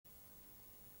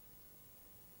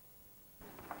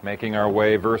Making our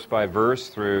way verse by verse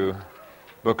through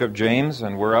book of James,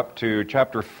 and we're up to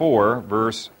chapter 4,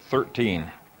 verse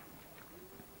 13.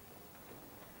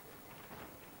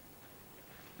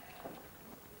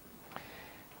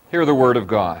 Hear the word of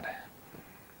God.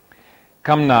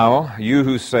 Come now, you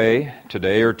who say,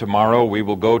 today or tomorrow we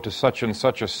will go to such and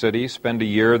such a city, spend a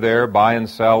year there, buy and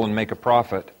sell, and make a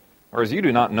profit. Whereas you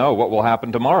do not know what will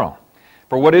happen tomorrow.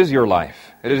 For what is your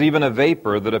life? It is even a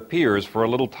vapor that appears for a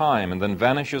little time and then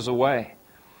vanishes away.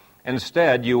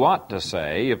 Instead, you ought to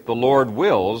say, if the Lord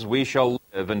wills, we shall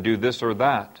live and do this or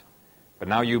that. But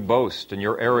now you boast in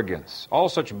your arrogance. All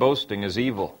such boasting is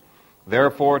evil.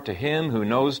 Therefore, to him who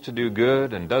knows to do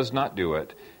good and does not do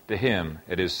it, to him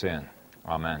it is sin.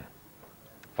 Amen.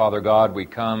 Father God, we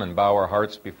come and bow our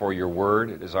hearts before your word.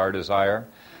 It is our desire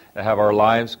to have our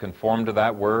lives conform to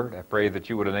that word. I pray that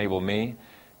you would enable me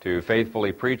to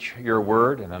faithfully preach your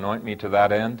word and anoint me to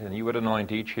that end, and you would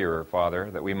anoint each hearer,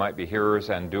 Father, that we might be hearers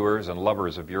and doers and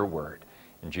lovers of your word.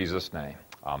 In Jesus' name,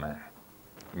 amen.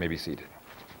 You may be seated.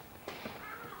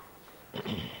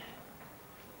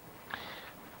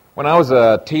 When I was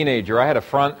a teenager, I had a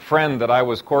friend that I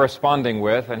was corresponding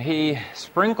with, and he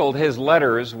sprinkled his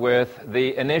letters with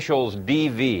the initials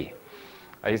DV.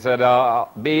 He said, I'll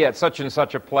be at such and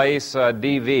such a place,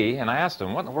 DV. And I asked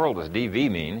him, what in the world does DV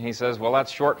mean? He says, well,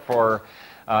 that's short for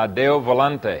Deo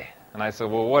Volante. And I said,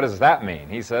 well, what does that mean?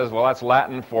 He says, well, that's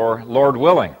Latin for Lord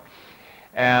willing.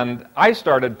 And I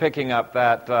started picking up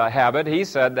that habit. He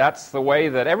said that's the way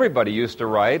that everybody used to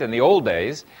write in the old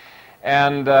days.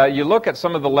 And you look at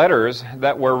some of the letters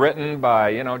that were written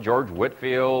by, George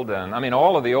Whitefield and,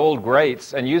 all of the old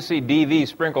greats, and you see DV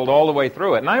sprinkled all the way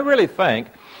through it. And I really think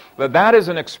that is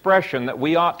an expression that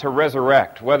we ought to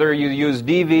resurrect, whether you use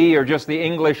DV or just the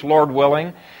English Lord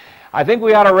willing. I think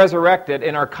we ought to resurrect it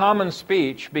in our common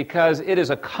speech because it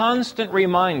is a constant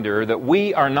reminder that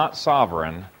we are not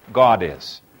sovereign, God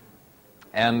is.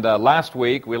 And last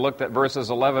week we looked at verses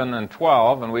 11 and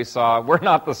 12 and we saw we're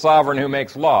not the sovereign who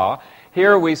makes law.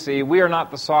 Here we see we are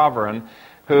not the sovereign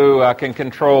who can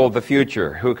control the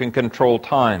future, who can control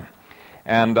time.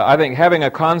 And I think having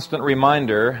a constant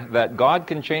reminder that God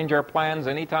can change our plans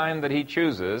anytime that he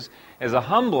chooses is a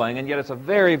humbling, and yet it's a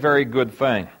very, very good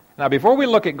thing. Now, before we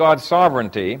look at God's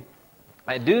sovereignty,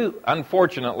 I do,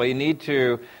 unfortunately, need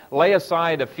to lay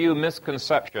aside a few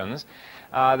misconceptions.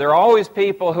 There are always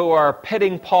people who are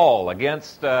pitting Paul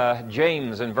against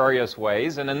James in various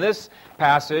ways. And in this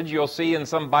passage, you'll see in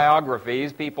some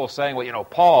biographies, people saying, well,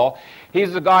 Paul,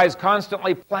 he's the guy who's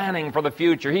constantly planning for the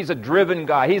future. He's a driven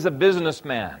guy. He's a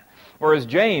businessman. Whereas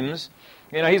James,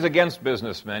 he's against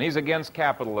businessmen. He's against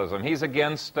capitalism. He's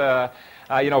against,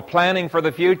 planning for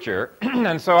the future.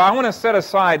 And so I want to set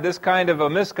aside this kind of a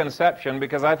misconception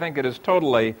because I think it is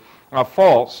totally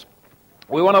false.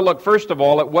 We want to look, first of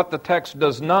all, at what the text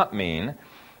does not mean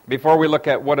before we look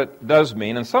at what it does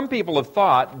mean. And some people have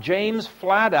thought James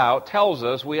flat out tells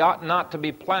us we ought not to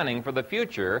be planning for the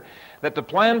future, that to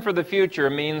plan for the future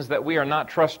means that we are not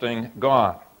trusting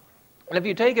God. And if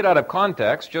you take it out of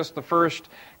context, just the first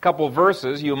couple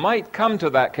verses, you might come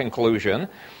to that conclusion,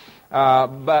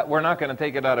 but we're not going to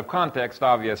take it out of context,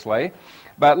 obviously.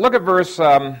 But look at verse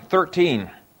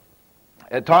 13.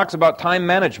 It talks about time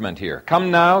management here.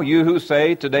 Come now, you who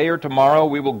say, today or tomorrow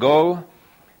we will go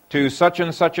to such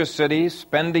and such a city,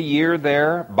 spend a year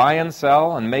there, buy and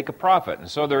sell, and make a profit.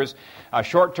 And so there's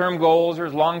short-term goals,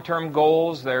 there's long-term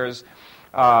goals, there's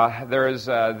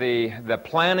the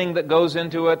planning that goes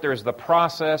into it, there's the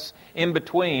process in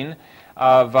between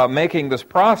of making this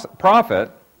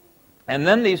profit. And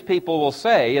then these people will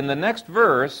say, in the next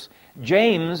verse,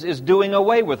 James is doing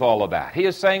away with all of that. He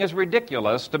is saying it's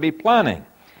ridiculous to be planning.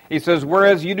 He says,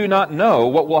 whereas you do not know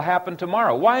what will happen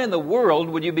tomorrow. Why in the world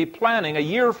would you be planning a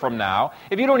year from now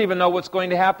if you don't even know what's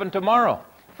going to happen tomorrow?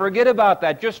 Forget about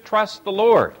that. Just trust the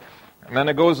Lord. And then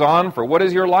it goes on, for what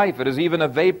is your life? It is even a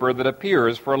vapor that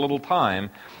appears for a little time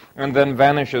and then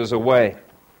vanishes away.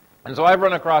 And so I've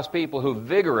run across people who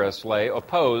vigorously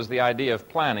oppose the idea of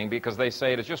planning because they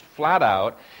say it is just flat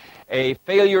out a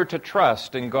failure to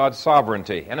trust in God's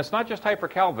sovereignty. And it's not just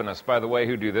hyper-Calvinists, by the way,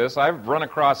 who do this. I've run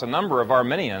across a number of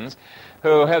Arminians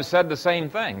who have said the same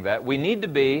thing, that we need to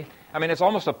be, it's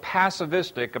almost a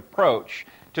passivistic approach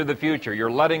to the future.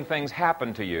 You're letting things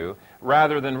happen to you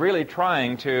rather than really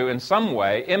trying to, in some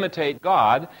way, imitate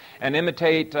God and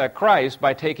imitate Christ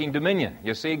by taking dominion.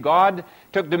 You see, God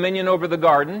took dominion over the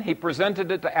garden. He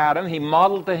presented it to Adam. He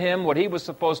modeled to him what he was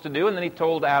supposed to do, and then he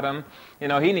told Adam, he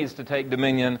needs to take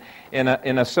dominion in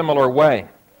a similar way.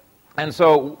 And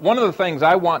so one of the things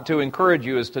I want to encourage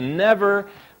you is to never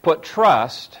put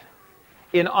trust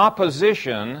in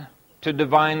opposition to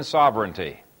divine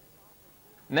sovereignty.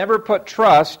 Never put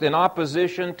trust in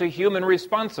opposition to human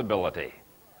responsibility.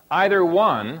 Either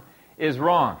one is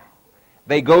wrong.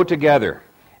 They go together.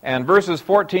 And verses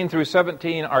 14 through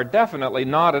 17 are definitely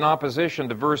not in opposition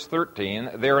to verse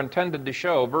 13. They're intended to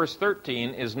show verse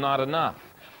 13 is not enough.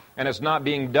 And it's not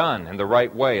being done in the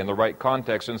right way, in the right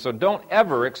context. And so don't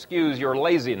ever excuse your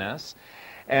laziness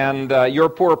and your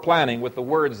poor planning with the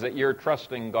words that you're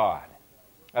trusting God.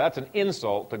 Now, that's an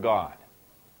insult to God.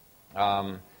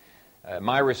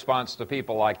 My response to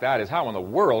people like that is, how in the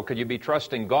world could you be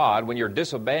trusting God when you're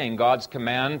disobeying God's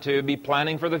command to be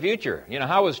planning for the future? You know,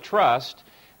 how is trust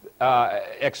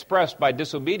expressed by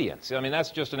disobedience? I mean,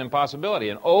 that's just an impossibility.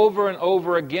 And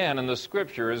over again in the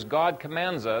Scriptures, God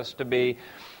commands us to be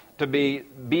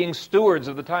being stewards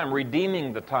of the time,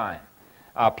 redeeming the time,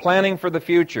 planning for the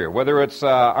future, whether it's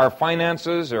our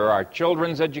finances or our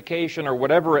children's education or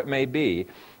whatever it may be.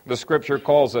 The Scripture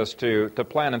calls us to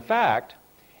plan. In fact,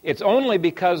 it's only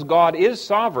because God is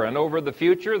sovereign over the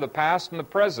future, the past, and the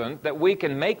present that we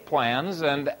can make plans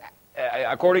and,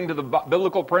 according to the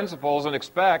biblical principles, and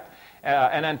expect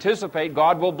and anticipate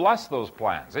God will bless those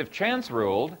plans. If chance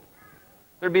ruled,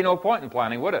 there'd be no point in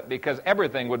planning, would it? Because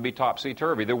everything would be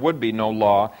topsy-turvy. There would be no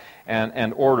law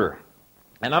and order.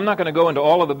 And I'm not going to go into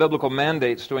all of the biblical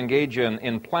mandates to engage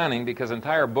in planning, because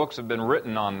entire books have been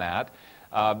written on that.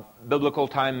 Biblical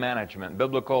time management,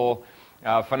 biblical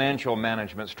financial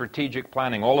management, strategic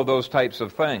planning, all of those types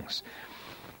of things.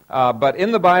 But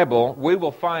in the Bible, we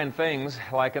will find things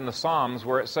like in the Psalms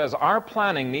where it says our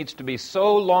planning needs to be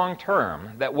so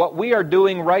long-term that what we are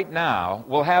doing right now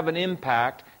will have an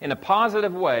impact in a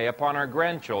positive way upon our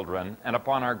grandchildren and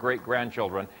upon our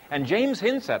great-grandchildren. And James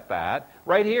hints at that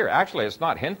right here. Actually, it's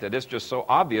not hinted, it's just so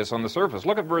obvious on the surface.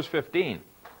 Look at verse 15.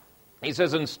 He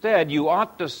says, instead, you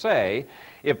ought to say,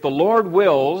 if the Lord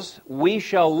wills, we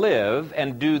shall live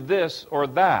and do this or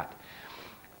that.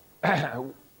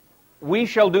 We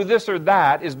shall do this or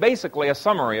that is basically a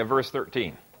summary of verse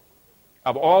 13,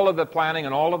 of all of the planning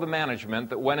and all of the management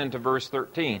that went into verse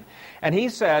 13. And he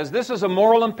says, this is a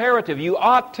moral imperative. You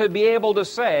ought to be able to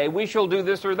say, we shall do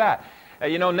this or that.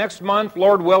 Next month,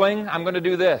 Lord willing, I'm going to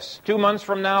do this. 2 months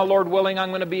from now, Lord willing, I'm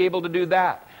going to be able to do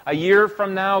that. A year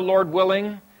from now, Lord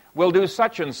willing, we'll do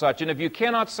such and such. And if you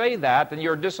cannot say that, then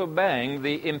you're disobeying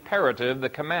the imperative, the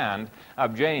command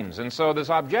of James. And so this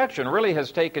objection really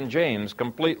has taken James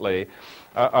completely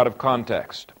out of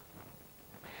context.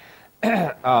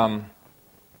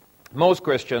 Most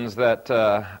Christians that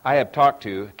I have talked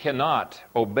to cannot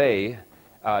obey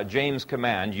James'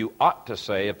 command. You ought to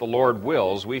say, if the Lord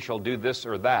wills, we shall do this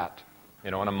or that,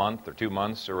 in a month or 2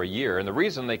 months or a year. And the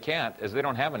reason they can't is they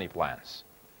don't have any plans.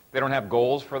 They don't have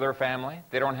goals for their family.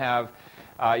 They don't have,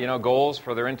 goals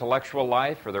for their intellectual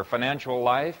life, for their financial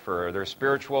life, for their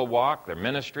spiritual walk, their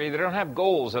ministry. They don't have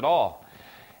goals at all.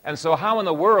 And so how in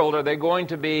the world are they going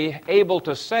to be able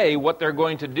to say what they're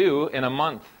going to do in a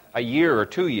month, a year, or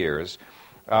 2 years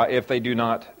if they do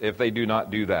not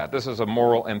do that? This is a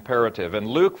moral imperative. And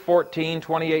Luke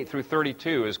 14:28 through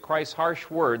 32 is Christ's harsh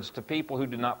words to people who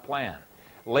do not plan.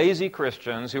 Lazy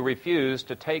Christians who refuse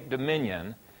to take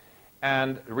dominion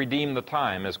and redeem the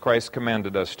time as Christ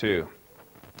commanded us to.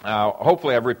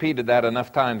 Hopefully I've repeated that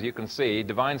enough times you can see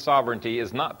divine sovereignty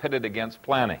is not pitted against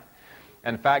planning.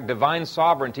 In fact, divine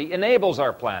sovereignty enables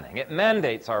our planning. It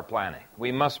mandates our planning.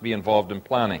 We must be involved in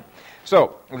planning.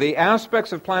 So, the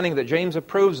aspects of planning that James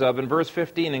approves of in verse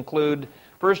 15 include,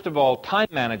 first of all, time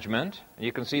management.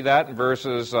 You can see that in verse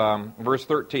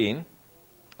 13.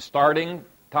 Starting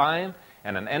time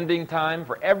and an ending time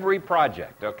for every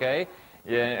project, okay?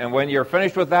 And when you're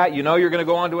finished with that, you know you're going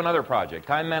to go on to another project,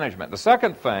 time management. The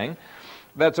second thing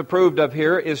that's approved of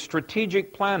here is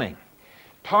strategic planning.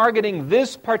 Targeting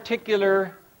this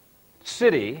particular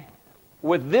city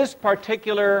with this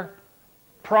particular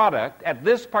product at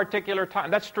this particular time.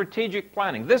 That's strategic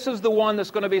planning. This is the one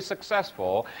that's going to be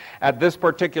successful at this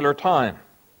particular time.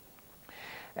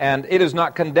 And it is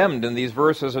not condemned in these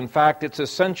verses. In fact, it's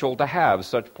essential to have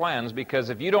such plans, because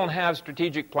if you don't have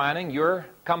strategic planning, your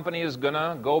company is going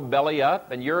to go belly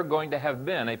up, and you're going to have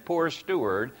been a poor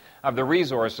steward of the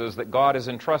resources that God has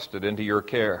entrusted into your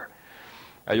care.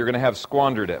 You're going to have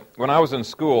squandered it. When I was in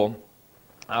school,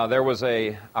 there was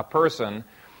a person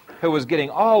who was getting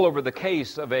all over the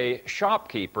case of a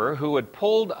shopkeeper who had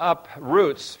pulled up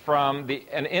roots from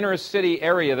an inner city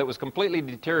area that was completely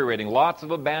deteriorating, lots of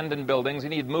abandoned buildings,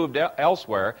 and he'd moved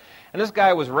elsewhere. And this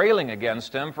guy was railing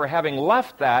against him for having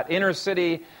left that inner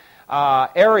city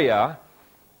area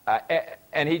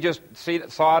And he just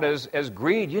saw it as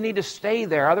greed. You need to stay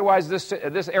there, otherwise this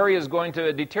area is going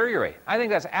to deteriorate. I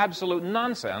think that's absolute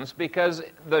nonsense, because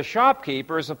the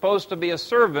shopkeeper is supposed to be a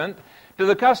servant to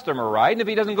the customer, right? And if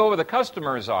he doesn't go where the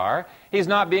customers are, he's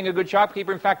not being a good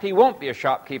shopkeeper. In fact, he won't be a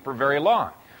shopkeeper very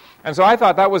long. And so I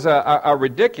thought that was a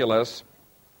ridiculous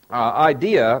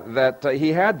idea that he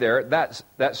had there.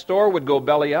 That store would go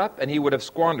belly up, and he would have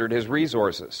squandered his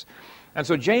resources. And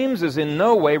so James is in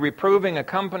no way reproving a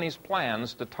company's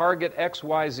plans to target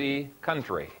XYZ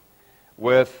country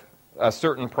with a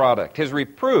certain product. His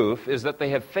reproof is that they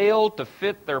have failed to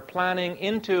fit their planning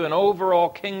into an overall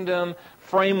kingdom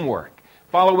framework,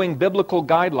 following biblical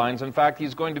guidelines. In fact,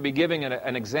 he's going to be giving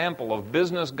an example of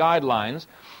business guidelines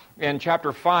in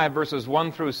chapter 5, verses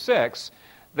 1 through 6,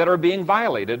 that are being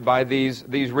violated by these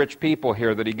rich people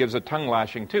here that he gives a tongue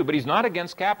lashing to. But he's not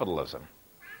against capitalism.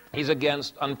 He's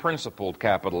against unprincipled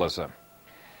capitalism.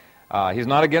 He's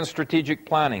not against strategic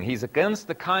planning. He's against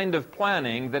the kind of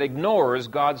planning that ignores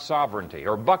God's sovereignty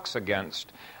or bucks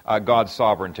against God's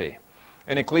sovereignty.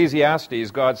 In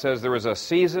Ecclesiastes, God says there is a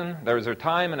season, there is a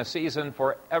time and a season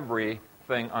for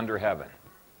everything under heaven.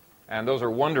 And those are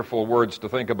wonderful words to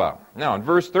think about. Now, in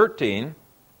verse 13,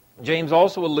 James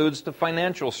also alludes to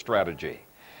financial strategy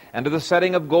and to the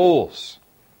setting of goals.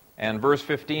 And verse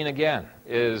 15 again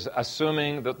is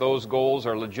assuming that those goals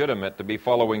are legitimate to be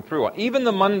following through on. Even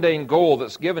the mundane goal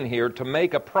that's given here to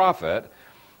make a profit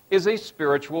is a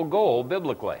spiritual goal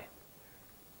biblically.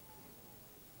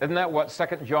 Isn't that what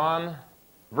 2 John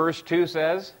verse 2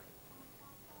 says?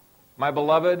 My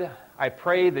beloved, I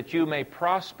pray that you may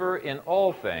prosper in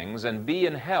all things and be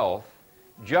in health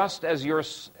just as your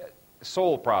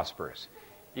soul prospers.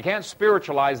 You can't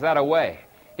spiritualize that away.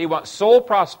 He wants soul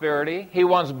prosperity, he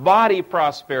wants body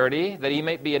prosperity, that he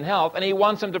may be in health, and he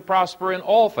wants him to prosper in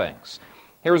all things.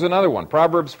 Here's another one,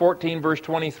 Proverbs 14, verse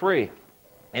 23.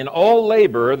 In all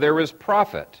labor there is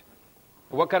profit.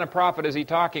 What kind of profit is he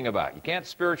talking about? You can't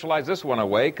spiritualize this one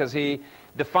away, because he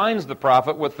defines the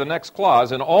profit with the next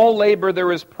clause. In all labor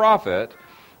there is profit,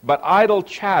 but idle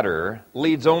chatter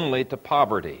leads only to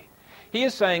poverty. He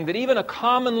is saying that even a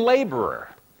common laborer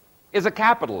is a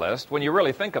capitalist when you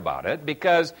really think about it,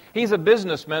 because he's a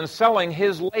businessman selling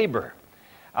his labor,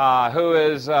 who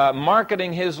is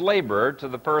marketing his labor to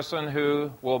the person who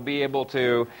will be able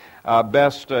to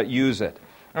best use it.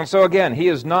 And so again, he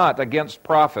is not against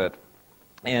profit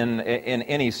in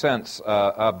any sense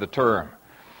of the term.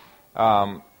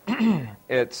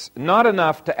 It's not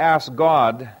enough to ask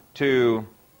God to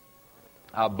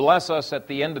bless us at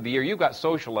the end of the year. You've got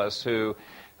socialists who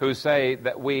say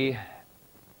that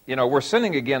we're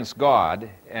sinning against God,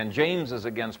 and James is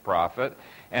against profit,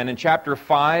 and in chapter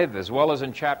 5 as well as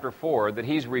in chapter 4 that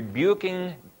he's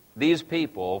rebuking these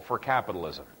people for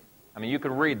capitalism. I mean, you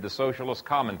can read the socialist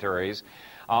commentaries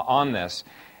on this,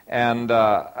 and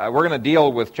we're going to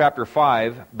deal with chapter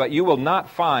 5, but you will not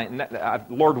find,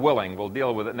 Lord willing, we'll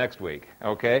deal with it next week,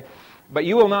 okay? But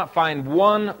you will not find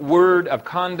one word of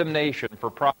condemnation for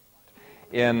profit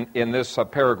in this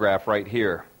paragraph right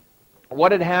here.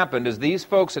 What had happened is these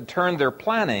folks had turned their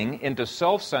planning into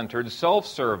self-centered,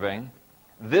 self-serving,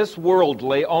 this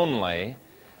worldly only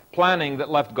planning that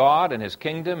left God and His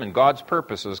kingdom and God's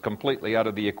purposes completely out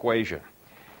of the equation.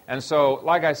 And so,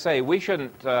 like I say, we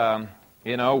shouldn't,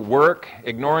 work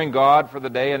ignoring God for the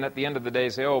day, and at the end of the day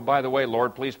say, oh, by the way,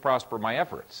 Lord, please prosper my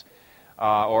efforts.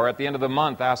 Or at the end of the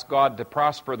month, ask God to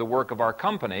prosper the work of our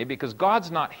company, because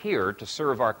God's not here to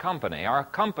serve our company. Our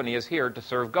company is here to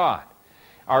serve God.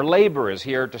 Our labor is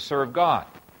here to serve God.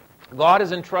 God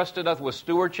has entrusted us with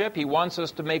stewardship. He wants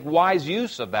us to make wise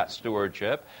use of that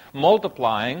stewardship,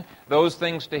 multiplying those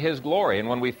things to His glory. And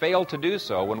when we fail to do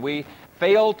so, when we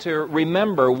fail to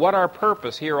remember what our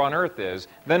purpose here on earth is,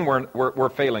 then we're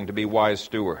failing to be wise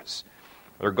stewards.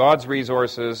 They're God's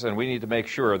resources, and we need to make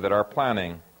sure that our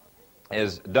planning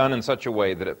is done in such a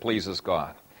way that it pleases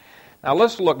God. Now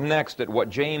let's look next at what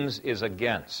James is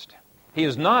against. He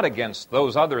is not against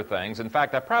those other things. In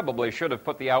fact, I probably should have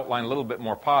put the outline a little bit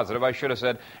more positive. I should have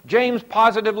said, James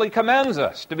positively commends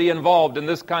us to be involved in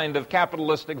this kind of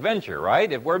capitalistic venture, right,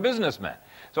 if we're businessmen.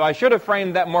 So I should have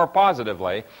framed that more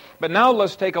positively. But now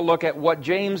let's take a look at what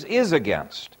James is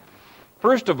against.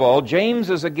 First of all, James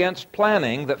is against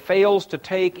planning that fails to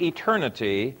take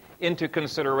eternity into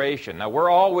consideration. Now,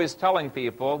 we're always telling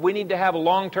people we need to have a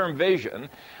long-term vision.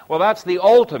 Well, that's the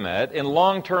ultimate in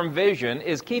long-term vision,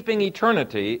 is keeping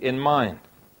eternity in mind.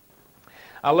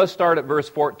 Let's start at verse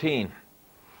 14.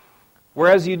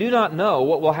 Whereas you do not know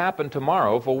what will happen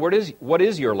tomorrow, for what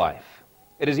is your life?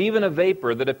 It is even a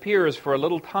vapor that appears for a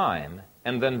little time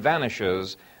and then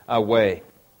vanishes away.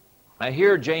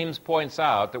 Here James points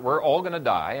out that we're all going to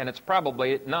die, and it's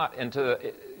probably not into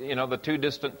the too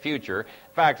distant future.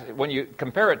 In fact, when you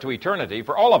compare it to eternity,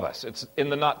 for all of us, it's in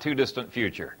the not too distant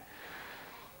future.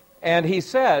 And he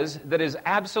says that it is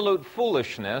absolute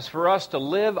foolishness for us to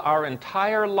live our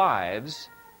entire lives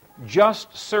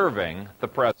just serving the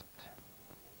present,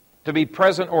 to be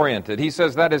present-oriented. He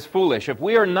says that is foolish. If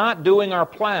we are not doing our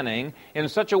planning in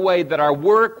such a way that our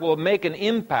work will make an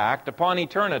impact upon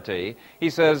eternity,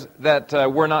 he says that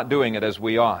we're not doing it as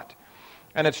we ought.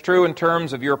 And it's true in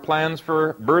terms of your plans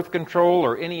for birth control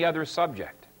or any other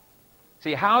subject.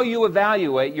 See, how you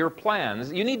evaluate your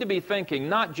plans, you need to be thinking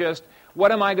not just,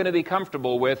 what am I going to be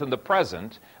comfortable with in the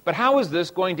present, but how is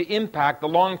this going to impact the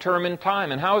long term in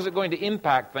time, and how is it going to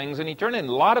impact things in eternity? And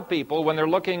a lot of people, when they're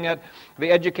looking at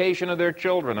the education of their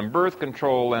children and birth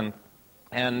control and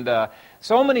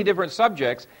so many different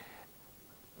subjects,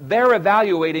 they're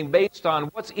evaluating based on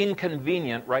what's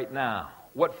inconvenient right now,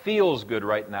 what feels good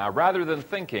right now, rather than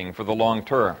thinking for the long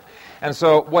term. And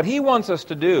so what he wants us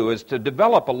to do is to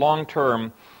develop a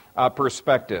long-term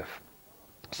perspective.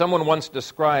 Someone once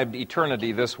described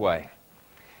eternity this way.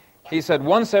 He said,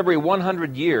 once every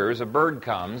 100 years, a bird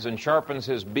comes and sharpens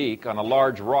his beak on a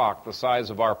large rock the size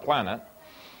of our planet.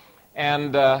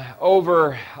 And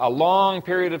over a long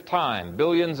period of time,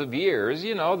 billions of years,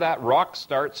 that rock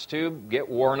starts to get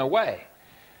worn away.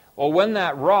 Well, when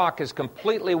that rock is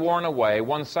completely worn away,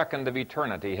 1 second of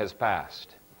eternity has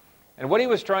passed. And what he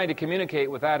was trying to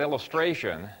communicate with that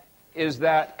illustration is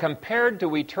that compared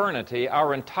to eternity,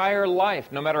 our entire life,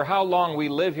 no matter how long we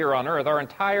live here on earth, our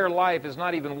entire life is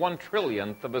not even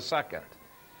 1/1,000,000th of a second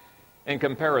in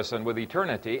comparison with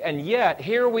eternity. And yet,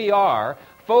 here we are,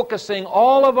 focusing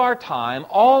all of our time,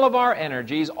 all of our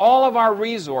energies, all of our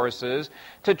resources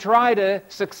to try to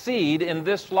succeed in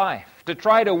this life, to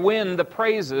try to win the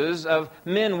praises of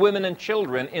men, women, and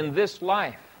children in this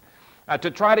life. To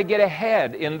try to get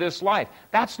ahead in this life.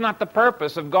 That's not the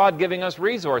purpose of God giving us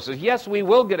resources. Yes, we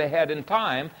will get ahead in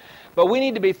time, but we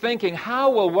need to be thinking, how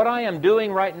will what I am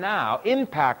doing right now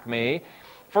impact me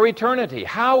for eternity?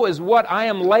 How is what I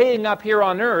am laying up here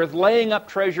on earth laying up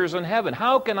treasures in heaven?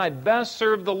 How can I best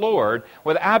serve the Lord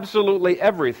with absolutely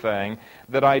everything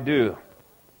that I do?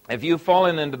 If you've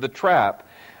fallen into the trap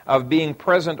of being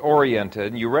present-oriented,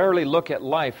 and you rarely look at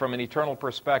life from an eternal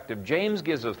perspective, James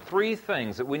gives us 3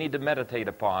 things that we need to meditate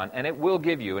upon, and it will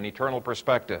give you an eternal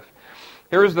perspective.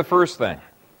 Here's the first thing.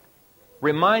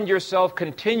 Remind yourself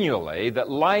continually that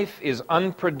life is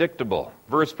unpredictable.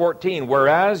 Verse 14,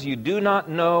 whereas you do not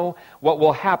know what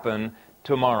will happen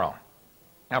tomorrow.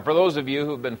 Now, for those of you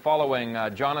who've been following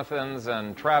Jonathan's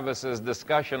and Travis's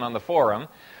discussion on the forum,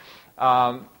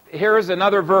 here's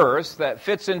another verse that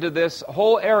fits into this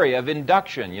whole area of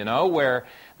induction, where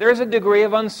there's a degree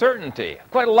of uncertainty,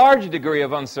 quite a large degree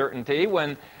of uncertainty,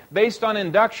 when based on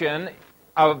induction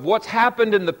of what's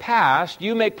happened in the past,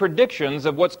 you make predictions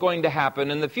of what's going to happen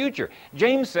in the future.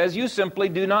 James says you simply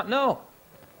do not know,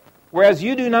 whereas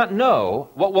you do not know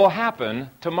what will happen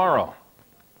tomorrow.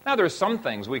 Now, there's some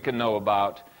things we can know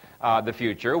about the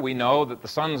future. We know that the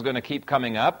sun's going to keep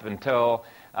coming up until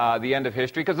the end of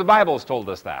history, because the Bible's told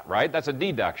us that, right? That's a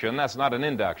deduction, that's not an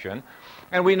induction.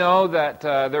 And we know that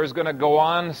there's going to go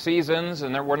on seasons,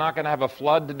 and that we're not going to have a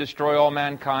flood to destroy all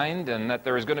mankind, and that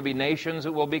there's going to be nations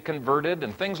that will be converted,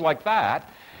 and things like that.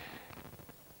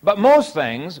 But most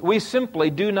things we simply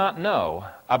do not know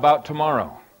about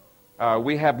tomorrow.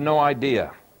 We have no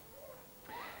idea.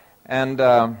 And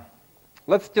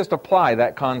let's just apply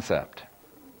that concept.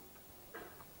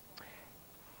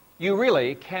 You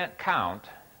really can't count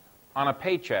on a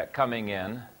paycheck coming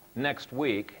in next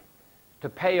week to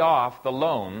pay off the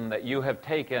loan that you have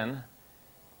taken,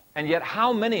 and yet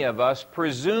how many of us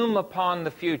presume upon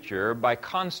the future by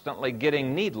constantly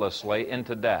getting needlessly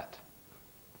into debt?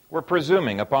 We're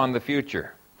presuming upon the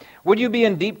future. Would you be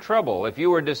in deep trouble if you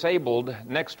were disabled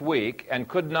next week and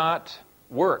could not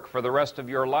work for the rest of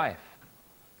your life?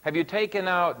 Have you taken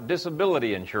out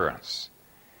disability insurance?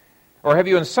 Or have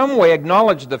you in some way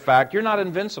acknowledged the fact you're not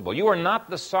invincible? You are not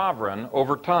the sovereign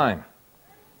over time.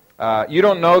 You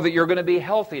don't know that you're going to be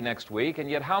healthy next week, and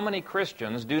yet how many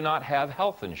Christians do not have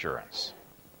health insurance?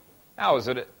 Now, is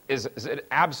it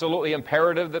absolutely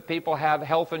imperative that people have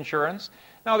health insurance?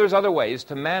 No, there's other ways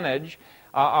to manage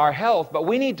our health, but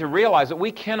we need to realize that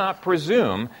we cannot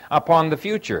presume upon the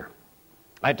future.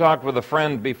 I talked with a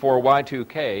friend before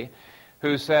Y2K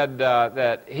who said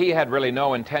that he had really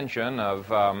no intention of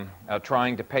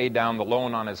trying to pay down the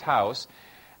loan on his house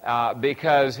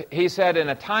because he said in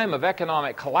a time of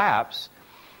economic collapse,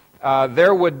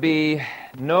 there would be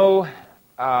no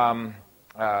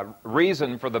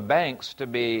reason for the banks to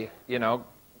be,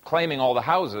 claiming all the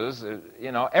houses.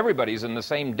 Everybody's in the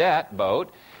same debt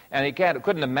boat, and he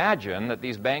couldn't imagine that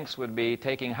these banks would be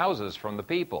taking houses from the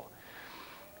people.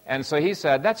 And so he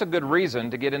said, that's a good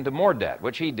reason to get into more debt,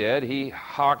 which he did. He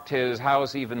hawked his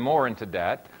house even more into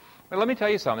debt. But let me tell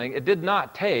you something. It did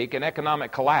not take an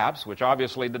economic collapse, which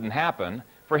obviously didn't happen,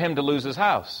 for him to lose his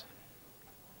house.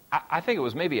 I think it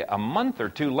was maybe a month or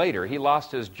two later he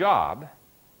lost his job,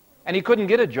 and he couldn't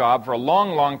get a job for a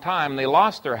long, long time. They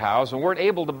lost their house and weren't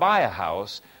able to buy a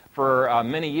house for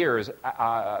many years.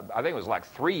 I think it was like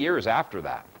 3 years after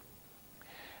that.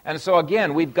 And so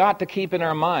again, we've got to keep in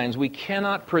our minds, we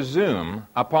cannot presume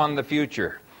upon the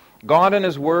future. God in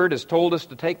His Word has told us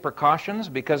to take precautions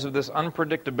because of this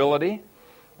unpredictability,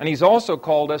 and He's also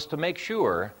called us to make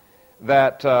sure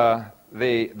that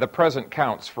the present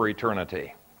counts for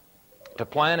eternity. To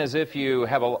plan as if you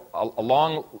have a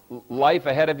long life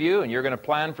ahead of you and you're going to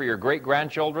plan for your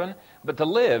great-grandchildren, but to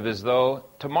live as though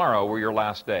tomorrow were your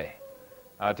last day,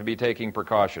 to be taking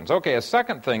precautions. Okay, a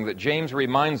second thing that James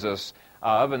reminds us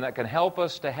of, and that can help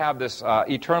us to have this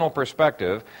eternal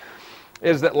perspective,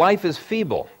 is that life is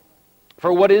feeble.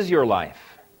 For what is your life?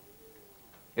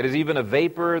 It is even a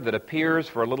vapor that appears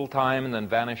for a little time and then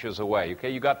vanishes away. Okay,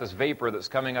 you got this vapor that's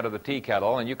coming out of the tea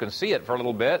kettle, and you can see it for a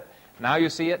little bit. Now you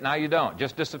see it, now you don't.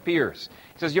 Just disappears.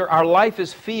 He says, our life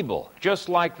is feeble, just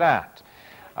like that.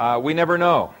 We never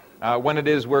know when it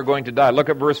is we're going to die. Look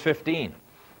at verse 15.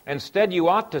 Instead, you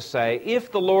ought to say,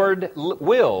 if the Lord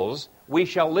wills, we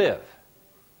shall live.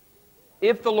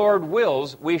 If the Lord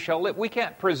wills, we shall live. We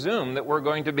can't presume that we're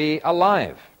going to be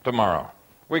alive tomorrow.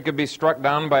 We could be struck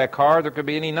down by a car. There could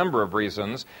be any number of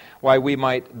reasons why we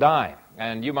might die.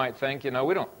 And you might think,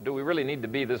 do we really need to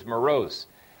be this morose,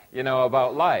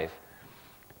 about life?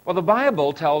 Well, the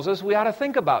Bible tells us we ought to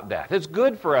think about death. It's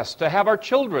good for us to have our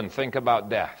children think about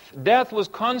death. Death was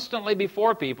constantly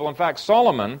before people. In fact,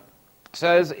 Solomon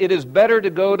says, it is better to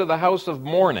go to the house of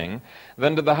mourning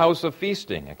than to the house of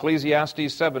feasting.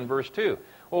 Ecclesiastes 7, verse 2.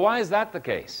 Well, why is that the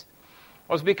case?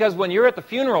 Well, it's because when you're at the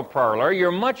funeral parlor,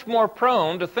 you're much more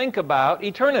prone to think about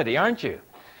eternity, aren't you?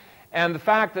 And the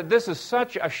fact that this is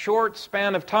such a short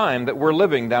span of time that we're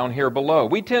living down here below.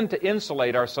 We tend to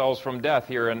insulate ourselves from death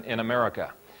here in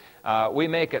America. We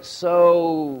make it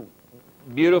so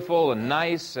beautiful and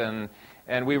nice, and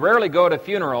we rarely go to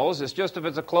funerals. It's just if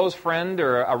it's a close friend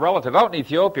or a relative. Out in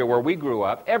Ethiopia, where we grew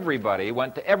up, everybody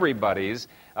went to everybody's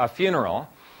funeral,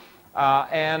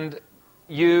 and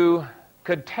you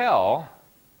could tell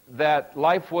that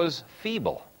life was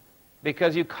feeble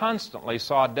because you constantly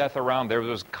saw death around. There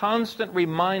was a constant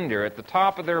reminder at the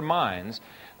top of their minds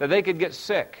that they could get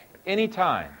sick any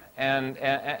time and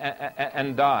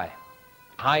die.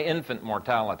 High infant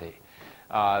mortality.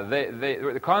 They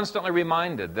were constantly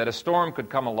reminded that a storm could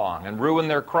come along and ruin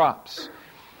their crops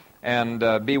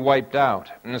and be wiped out.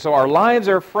 And so our lives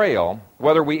are frail,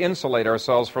 whether we insulate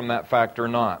ourselves from that fact or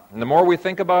not. And the more we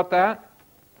think about that,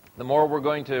 the more we're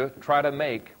going to try to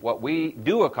make what we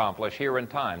do accomplish here in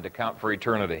time to count for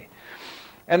eternity.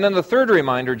 And then the third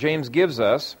reminder James gives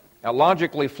us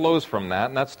logically flows from that,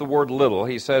 and that's the word little.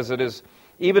 He says it is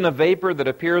even a vapor that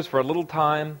appears for a little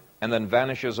time and then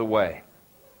vanishes away.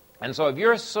 And so if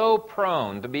you're so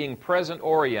prone to being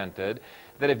present-oriented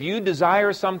that if you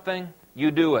desire something,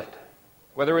 you do it.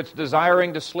 Whether it's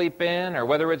desiring to sleep in or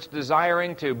whether it's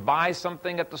desiring to buy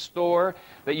something at the store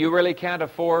that you really can't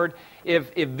afford,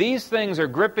 if these things are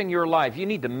gripping your life, you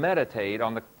need to meditate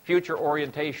on the future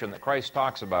orientation that Christ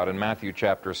talks about in Matthew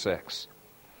chapter 6.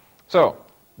 So,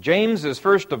 James is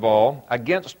first of all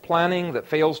against planning that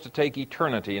fails to take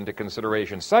eternity into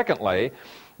consideration. Secondly,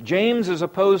 James is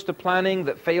opposed to planning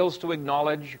that fails to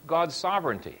acknowledge God's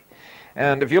sovereignty.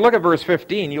 And if you look at verse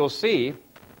 15, you'll see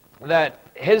that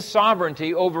His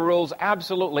sovereignty overrules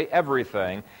absolutely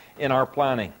everything in our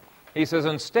planning. He says,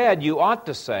 instead, you ought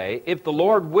to say, if the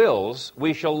Lord wills,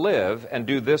 we shall live and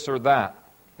do this or that.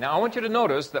 Now, I want you to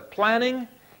notice that planning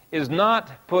is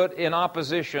not put in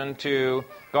opposition to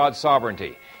God's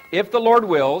sovereignty. If the Lord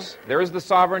wills, there is the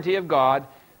sovereignty of God,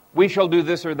 we shall do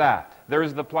this or that. There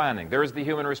is the planning. There is the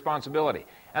human responsibility.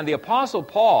 And the Apostle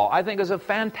Paul, I think, is a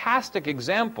fantastic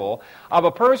example of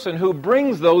a person who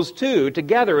brings those two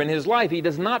together in his life. He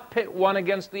does not pit one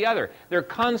against the other. They're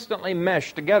constantly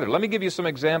meshed together. Let me give you some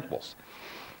examples.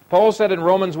 Paul said in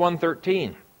Romans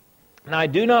 1:13, "And I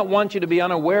do not want you to be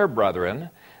unaware, brethren,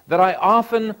 that I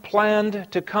often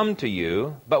planned to come to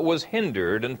you, but was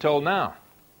hindered until now."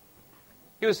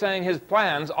 He was saying his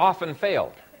plans often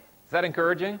failed. Is that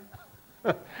encouraging?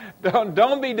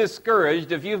 Don't be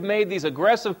discouraged if you've made these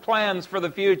aggressive plans for the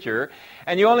future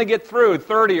and you only get through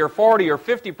 30 or 40 or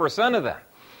 50% of them.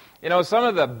 You know, some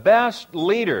of the best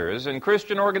leaders in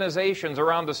Christian organizations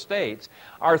around the States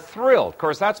are thrilled. Of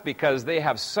course, that's because they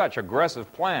have such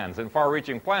aggressive plans and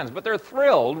far-reaching plans, but they're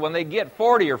thrilled when they get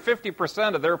 40 or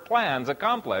 50% of their plans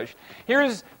accomplished.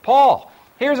 Here's Paul.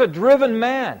 Here's a driven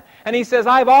man. And he says,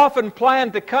 I've often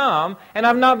planned to come, and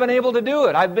I've not been able to do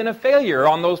it. I've been a failure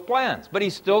on those plans. But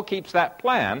he still keeps that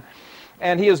plan,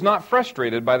 and he is not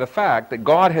frustrated by the fact that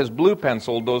God has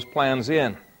blue-penciled those plans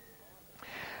in.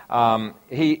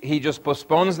 He just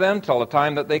postpones them till the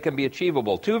time that they can be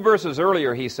achievable. 2 verses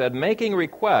earlier he said, making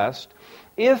request,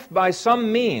 if by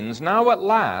some means now at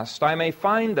last I may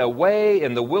find a way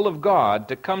in the will of God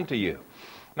to come to you.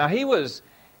 Now he was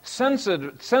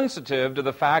sensitive to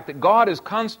the fact that God is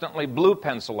constantly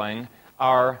blue-penciling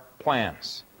our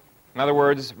plans. In other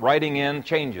words, writing in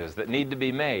changes that need to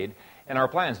be made in our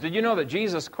plans. Did you know that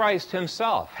Jesus Christ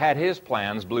himself had his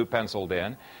plans blue-penciled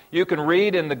in? You can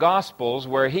read in the Gospels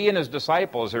where he and his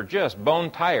disciples are just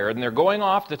bone-tired, and they're going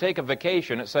off to take a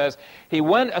vacation. It says he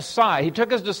went aside, he took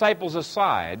his disciples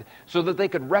aside so that they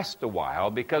could rest a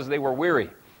while because they were weary.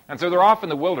 And so they're off in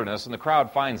the wilderness, and the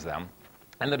crowd finds them,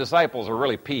 and the disciples are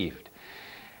really peeved.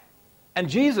 And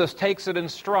Jesus takes it in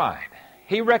stride.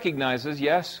 He recognizes,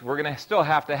 yes, we're going to still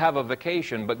have to have a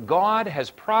vacation, but God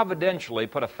has providentially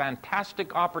put a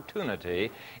fantastic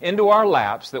opportunity into our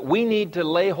laps that we need to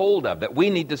lay hold of, that we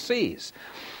need to seize.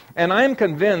 And I'm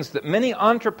convinced that many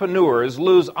entrepreneurs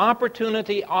lose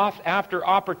opportunity after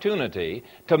opportunity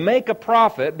to make a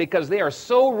profit because they are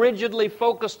so rigidly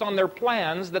focused on their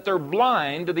plans that they're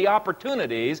blind to the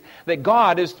opportunities that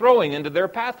God is throwing into their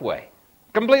pathway.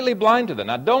 Completely blind to them.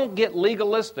 Now, don't get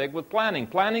legalistic with planning.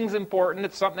 Planning's important.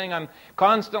 It's something I'm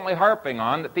constantly harping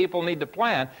on, that people need to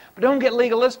plan. But don't get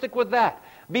legalistic with that.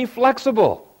 Be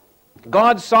flexible.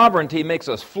 God's sovereignty makes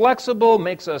us flexible,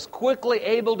 makes us quickly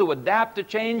able to adapt to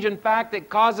change. In fact, it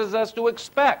causes us to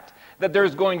expect that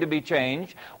there's going to be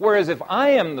change. Whereas if I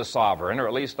am the sovereign, or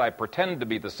at least I pretend to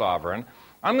be the sovereign,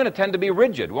 I'm going to tend to be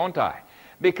rigid, won't I?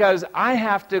 Because I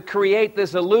have to create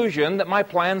this illusion that my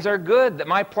plans are good, that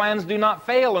my plans do not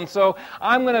fail. And so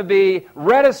I'm going to be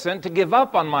reticent to give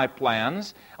up on my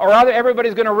plans, or rather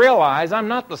everybody's going to realize I'm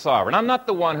not the sovereign. I'm not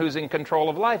the one who's in control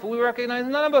of life. We recognize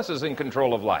none of us is in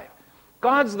control of life.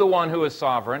 God's the one who is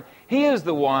sovereign. He is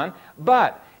the one,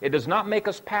 but it does not make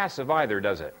us passive either,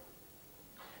 does it?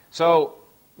 So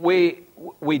we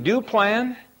do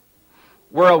plan.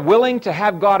 We're willing to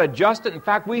have God adjust it. In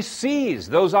fact, we seize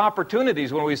those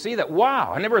opportunities when we see that,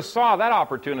 wow, I never saw that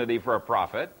opportunity for a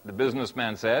prophet, the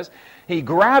businessman says. He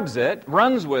grabs it,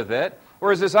 runs with it,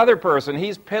 whereas this other person,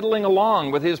 he's piddling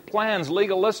along with his plans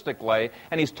legalistically,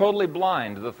 and he's totally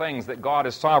blind to the things that God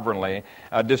has sovereignly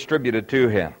distributed to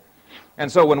him.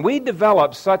 And so when we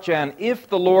develop such an if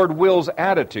the Lord wills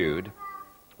attitude,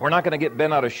 we're not going to get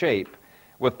bent out of shape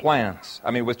with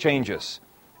with changes.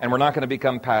 And we're not going to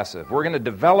become passive. We're going to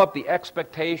develop the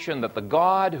expectation that the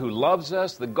God who loves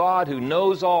us, the God who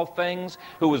knows all things,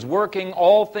 who is working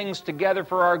all things together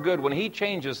for our good, when He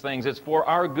changes things, it's for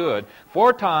our good,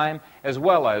 for time as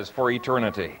well as for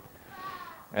eternity.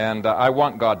 And I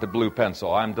want God to blue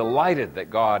pencil. I'm delighted that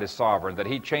God is sovereign, that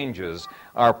He changes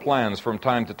our plans from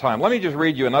time to time. Let me just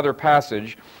read you another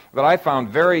passage that I found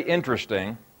very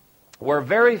interesting, where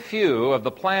very few of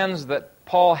the plans that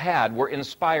Paul had were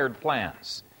inspired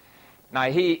plans. Now,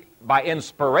 he, by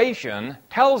inspiration,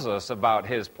 tells us about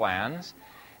his plans.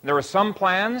 There were some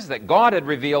plans that God had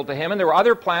revealed to him, and there were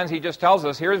other plans he just tells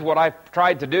us, here's what I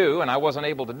tried to do and I wasn't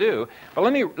able to do. But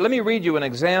let me read you an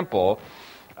example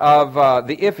of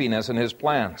the iffiness in his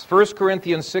plans. 1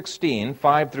 Corinthians 16,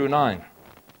 5 through 9.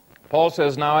 Paul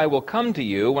says, now I will come to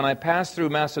you when I pass through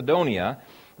Macedonia,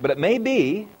 but it may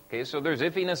be, okay, so there's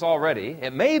iffiness already,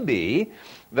 it may be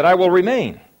that I will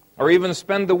remain, or even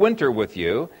spend the winter with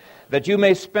you, that you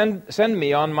may send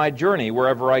me on my journey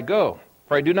wherever I go.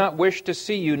 For I do not wish to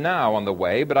see you now on the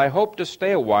way, but I hope to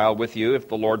stay a while with you if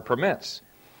the Lord permits.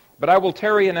 But I will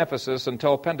tarry in Ephesus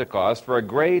until Pentecost, for a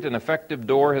great and effective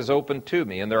door has opened to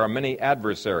me, and there are many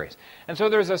adversaries. And so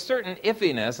there's a certain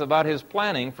iffiness about his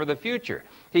planning for the future.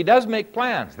 He does make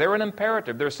plans. They're an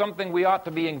imperative. There's something we ought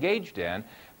to be engaged in,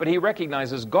 but he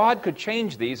recognizes God could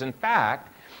change these. In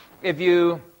fact, if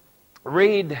you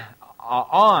read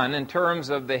on in terms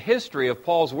of the history of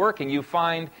Paul's working, you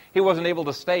find he wasn't able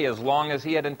to stay as long as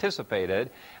he had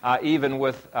anticipated, even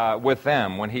with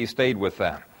them, when he stayed with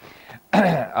them.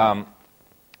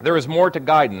 There is more to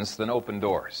guidance than open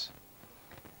doors.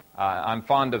 I'm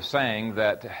fond of saying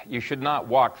that you should not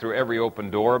walk through every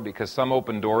open door, because some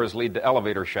open doors lead to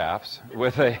elevator shafts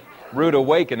with a rude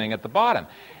awakening at the bottom.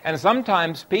 And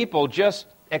sometimes people just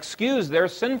excuse their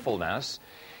sinfulness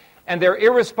and their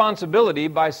irresponsibility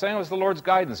by saying it was the Lord's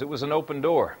guidance. It was an open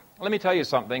door. Let me tell you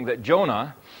something, that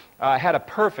Jonah had a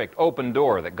perfect open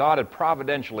door that God had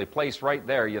providentially placed right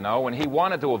there, when he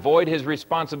wanted to avoid his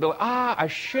responsibility. A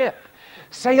ship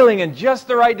sailing in just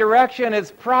the right direction.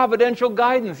 It's providential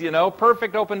guidance,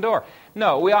 perfect open door.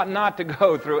 No, we ought not to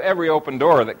go through every open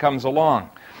door that comes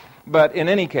along. But in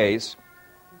any case,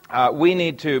 we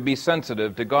need to be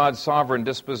sensitive to God's sovereign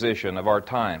disposition of our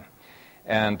time.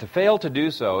 And to fail to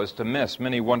do so is to miss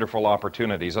many wonderful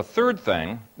opportunities. A third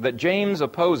thing that James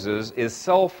opposes is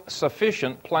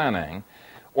self-sufficient planning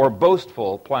or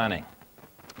boastful planning.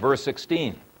 Verse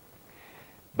 16.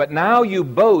 But now you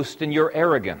boast in your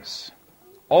arrogance.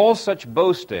 All such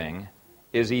boasting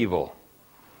is evil.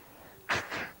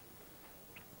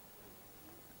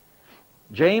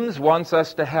 James wants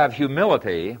us to have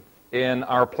humility in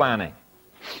our planning.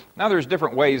 Now, there's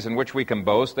different ways in which we can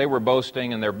boast. They were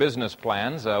boasting in their business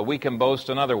plans. We can boast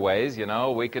in other ways.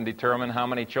 We can determine how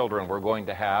many children we're going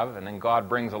to have, and then God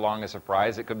brings along a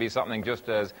surprise. It could be something just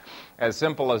as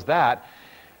simple as that.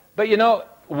 But,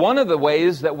 one of the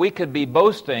ways that we could be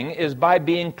boasting is by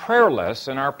being prayerless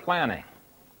in our planning.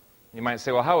 You might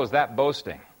say, well, how is that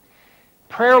boasting?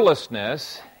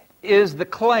 Prayerlessness is the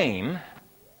claim,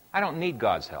 I don't need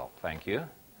God's help, thank you.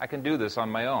 I can do this on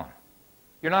my own.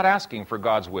 You're not asking for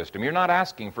God's wisdom. You're not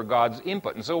asking for God's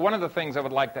input. And so one of the things I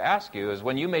would like to ask you is,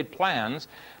 when you made plans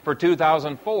for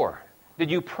 2004,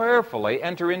 did you prayerfully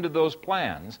enter into those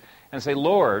plans and say,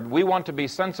 Lord, we want to be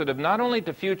sensitive not only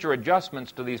to future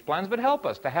adjustments to these plans, but help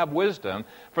us to have wisdom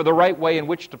for the right way in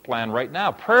which to plan right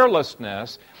now.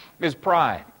 Prayerlessness is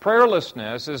pride.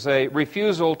 Prayerlessness is a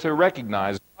refusal to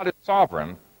recognize God is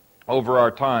sovereign over our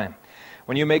time.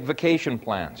 When you make vacation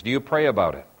plans, do you pray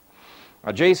about it?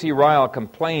 J.C. Ryle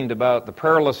complained about the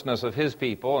prayerlessness of his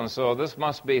people, and so this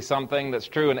must be something that's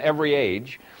true in every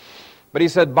age. But he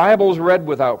said, Bibles read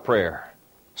without prayer,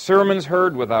 sermons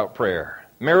heard without prayer,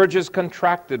 marriages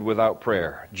contracted without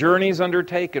prayer, journeys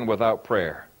undertaken without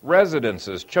prayer,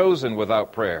 residences chosen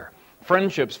without prayer,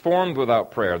 friendships formed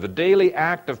without prayer, the daily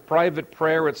act of private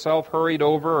prayer itself hurried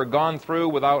over or gone through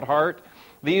without heart.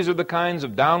 These are the kinds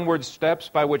of downward steps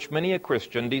by which many a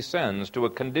Christian descends to a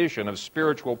condition of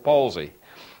spiritual palsy,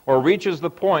 or reaches the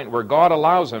point where God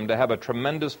allows him to have a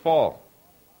tremendous fall.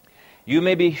 You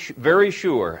may be very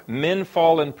sure men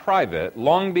fall in private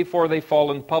long before they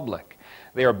fall in public.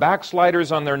 They are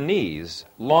backsliders on their knees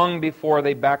long before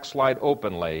they backslide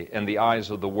openly in the eyes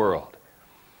of the world.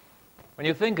 When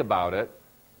you think about it,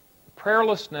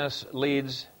 prayerlessness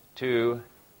leads to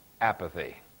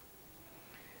apathy.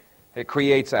 It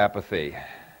creates apathy,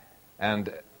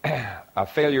 and a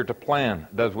failure to plan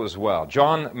does as well.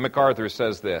 John MacArthur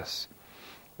says this: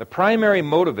 the primary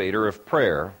motivator of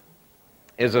prayer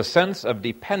is a sense of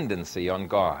dependency on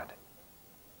God.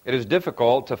 It is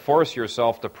difficult to force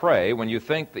yourself to pray when you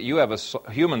think that you have a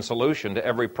human solution to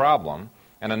every problem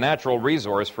and a natural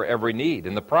resource for every need.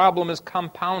 And the problem is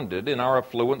compounded in our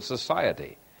affluent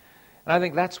society. And I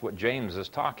think that's what James is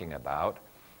talking about.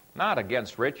 Not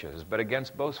against riches, but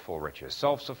against boastful riches,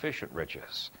 self-sufficient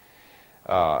riches.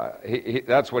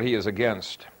 That's what he is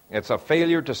against. It's a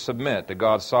failure to submit to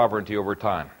God's sovereignty over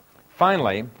time.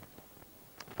 Finally,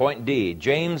 point D,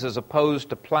 James is opposed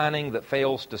to planning that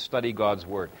fails to study God's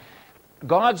Word.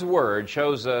 God's Word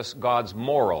shows us God's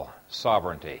moral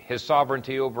sovereignty, His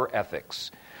sovereignty over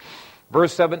ethics.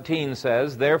 Verse 17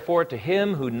 says, therefore to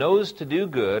him who knows to do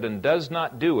good and does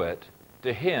not do it,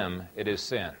 to him it is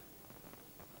sin.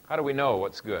 How do we know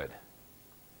what's good?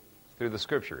 It's through the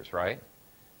Scriptures, right?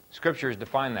 Scriptures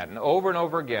define that. And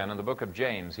over again in the book of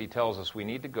James, he tells us we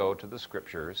need to go to the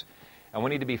Scriptures, and we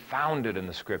need to be founded in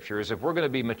the Scriptures if we're going to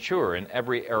be mature in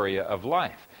every area of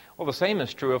life. Well, the same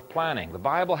is true of planning. The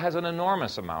Bible has an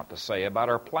enormous amount to say about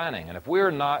our planning, and if we're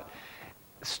not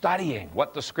studying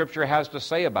what the Scripture has to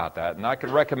say about that, and I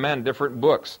could recommend different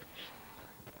books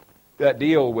that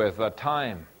deal with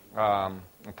time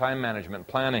management,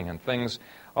 planning, and things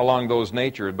along those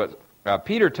natures. But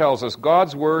Peter tells us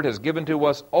God's Word has given to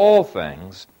us all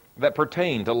things that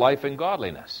pertain to life and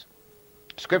godliness.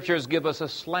 Scriptures give us a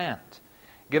slant,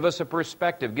 give us a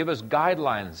perspective, give us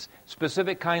guidelines,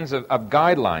 specific kinds of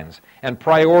guidelines and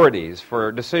priorities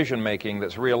for decision-making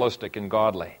that's realistic and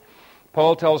godly.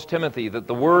 Paul tells Timothy that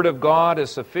the Word of God is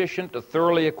sufficient to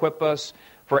thoroughly equip us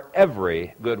for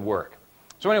every good work.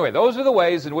 So anyway, those are the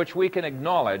ways in which we can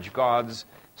acknowledge God's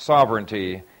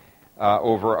sovereignty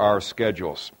over our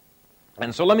schedules.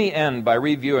 And so let me end by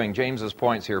reviewing James's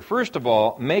points here. First of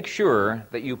all, make sure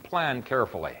that you plan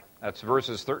carefully. That's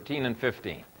verses 13 and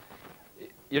 15.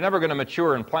 You're never going to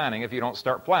mature in planning if you don't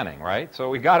start planning, right? So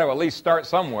we've got to at least start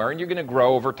somewhere, and you're going to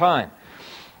grow over time.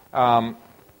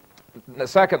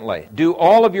 Secondly, do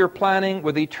all of your planning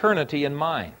with eternity in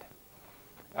mind.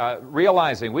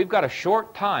 Realizing we've got a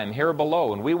short time here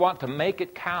below, and we want to make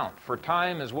it count for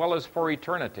time as well as for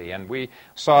eternity. And we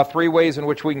saw 3 ways in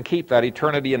which we can keep that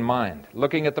eternity in mind.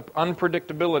 Looking at the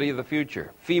unpredictability of the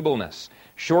future, feebleness,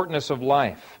 shortness of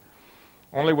life.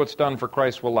 Only what's done for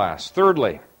Christ will last.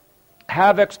 Thirdly,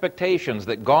 have expectations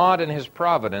that God in His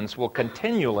providence will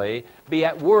continually be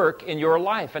at work in your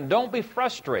life. And don't be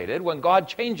frustrated when God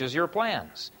changes your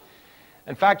plans.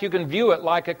 In fact, you can view it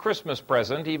like a Christmas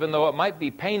present, even though it might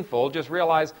be painful. Just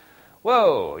realize,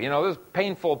 whoa, this is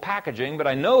painful packaging, but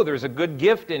I know there's a good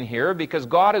gift in here because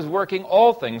God is working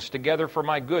all things together for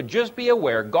my good. Just be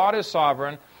aware, God is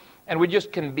sovereign, and we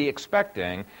just can be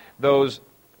expecting those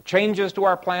changes to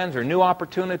our plans or new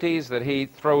opportunities that He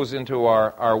throws into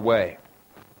our way.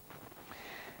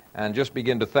 And just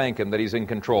begin to thank Him that He's in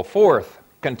control. Fourth,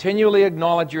 continually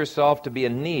acknowledge yourself to be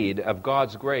in need of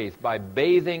God's grace by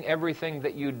bathing everything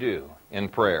that you do in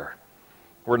prayer.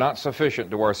 We're not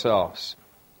sufficient to ourselves,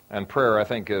 and prayer, I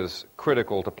think, is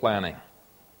critical to planning.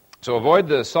 So avoid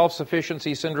the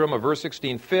self-sufficiency syndrome of verse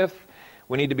 16. Fifth,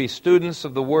 we need to be students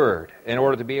of the Word in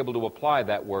order to be able to apply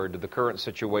that Word to the current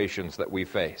situations that we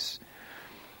face.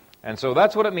 And so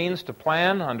that's what it means to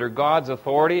plan under God's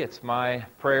authority. It's my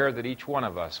prayer that each one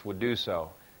of us would do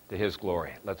so to His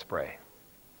glory. Let's pray.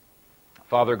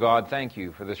 Father God, thank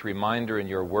You for this reminder in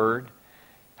Your Word.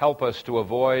 Help us to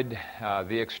avoid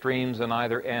the extremes on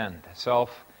either end,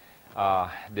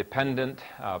 self-dependent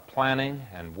planning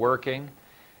and working,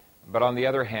 but on the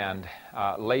other hand,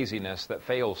 laziness that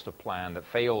fails to plan, that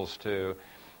fails to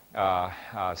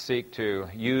seek to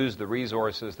use the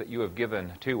resources that You have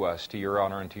given to us to Your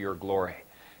honor and to Your glory.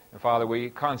 And Father, we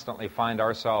constantly find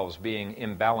ourselves being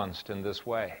imbalanced in this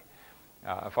way.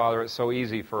 Father, it's so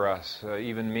easy for us,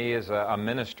 even me as a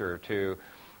minister, to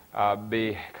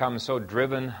become so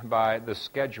driven by the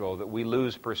schedule that we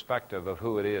lose perspective of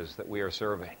who it is that we are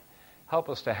serving. Help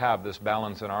us to have this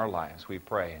balance in our lives, we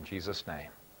pray. In Jesus' name,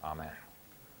 amen.